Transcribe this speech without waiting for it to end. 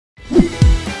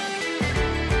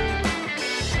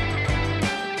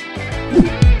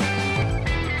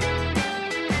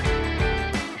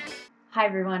Hi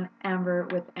everyone, Amber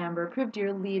with Amber Approved,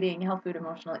 your leading health food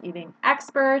emotional eating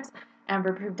expert.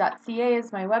 AmberApproved.ca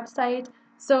is my website.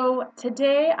 So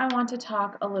today I want to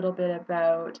talk a little bit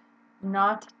about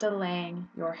not delaying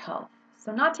your health.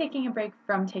 So not taking a break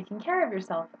from taking care of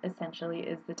yourself essentially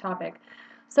is the topic.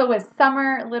 So with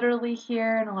summer literally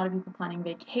here and a lot of people planning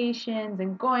vacations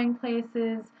and going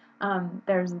places,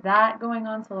 there's that going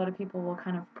on. So a lot of people will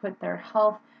kind of put their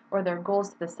health or their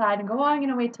goals to the side and go, oh, I'm going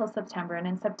to wait till September. And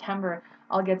in September,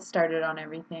 I'll get started on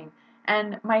everything.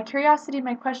 And my curiosity,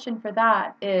 my question for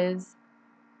that is,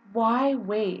 why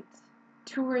wait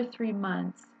 2 or 3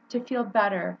 months to feel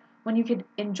better when you could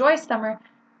enjoy summer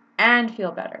and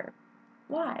feel better?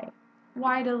 Why?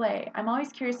 Why delay? I'm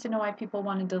always curious to know why people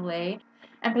want to delay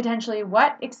and potentially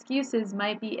what excuses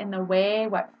might be in the way,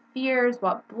 what fears,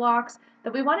 what blocks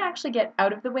that we want to actually get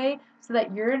out of the way so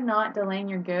that you're not delaying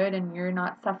your good and you're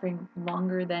not suffering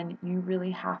longer than you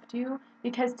really have to.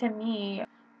 Because to me,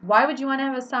 why would you want to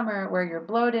have a summer where you're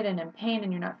bloated and in pain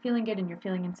and you're not feeling good and you're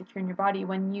feeling insecure in your body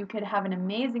when you could have an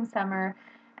amazing summer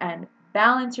and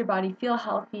balance your body, feel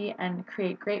healthy, and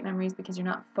create great memories because you're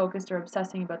not focused or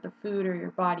obsessing about the food or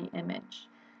your body image?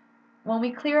 When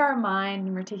we clear our mind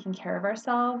and we're taking care of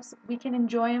ourselves, we can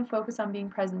enjoy and focus on being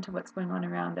present to what's going on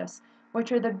around us,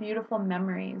 which are the beautiful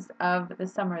memories of the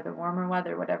summer, the warmer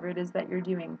weather, whatever it is that you're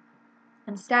doing,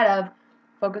 instead of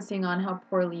focusing on how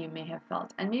poorly you may have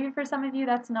felt. And maybe for some of you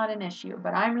that's not an issue,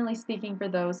 but I'm really speaking for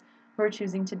those who are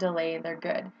choosing to delay their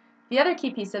good. The other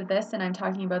key piece of this, and I'm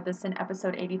talking about this in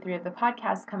episode 83 of the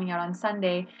podcast coming out on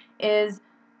Sunday, is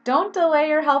don't delay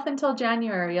your health until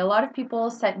January. A lot of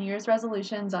people set New Year's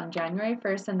resolutions on January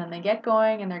 1st and then they get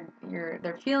going and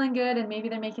they're feeling good and maybe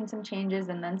they're making some changes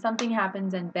and then something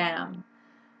happens and bam,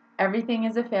 everything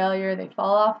is a failure. They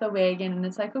fall off the wagon and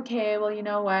it's like, okay, well, you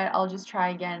know what? I'll just try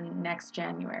again next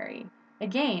January.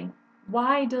 Again,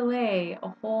 why delay a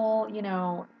whole,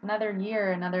 another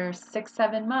year, another 6,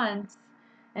 7 months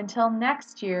until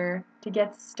next year to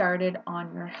get started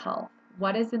on your health?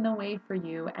 What is in the way for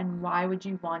you and why would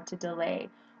you want to delay?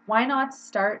 Why not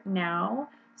start now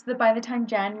so that by the time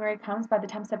January comes, by the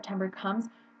time September comes,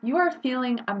 you are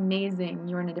feeling amazing.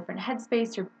 You're in a different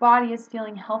headspace. Your body is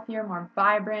feeling healthier, more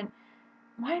vibrant.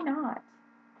 Why not?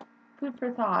 Food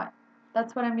for thought.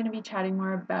 That's what I'm going to be chatting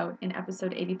more about in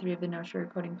episode 83 of the No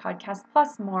Sugarcoating podcast,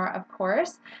 plus more, of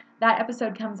course. That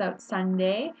episode comes out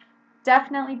Sunday.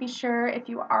 Definitely be sure, if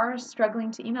you are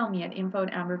struggling, to email me at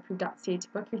info@amberapproved.ca to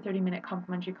book your 30-minute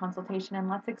complimentary consultation, and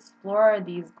let's explore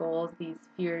these goals, these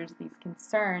fears, these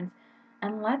concerns,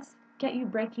 and let's get you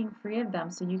breaking free of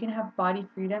them so you can have body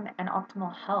freedom and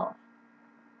optimal health.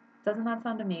 Doesn't that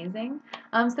sound amazing?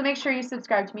 So make sure you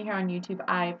subscribe to me here on YouTube.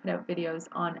 I put out videos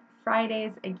on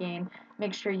Fridays. Again,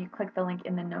 make sure you click the link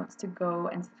in the notes to go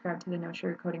and subscribe to the No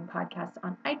Sugarcoating podcast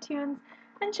on iTunes.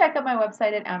 And check out my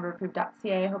website at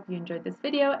amberapproved.ca. I hope you enjoyed this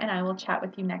video, and I will chat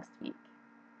with you next week.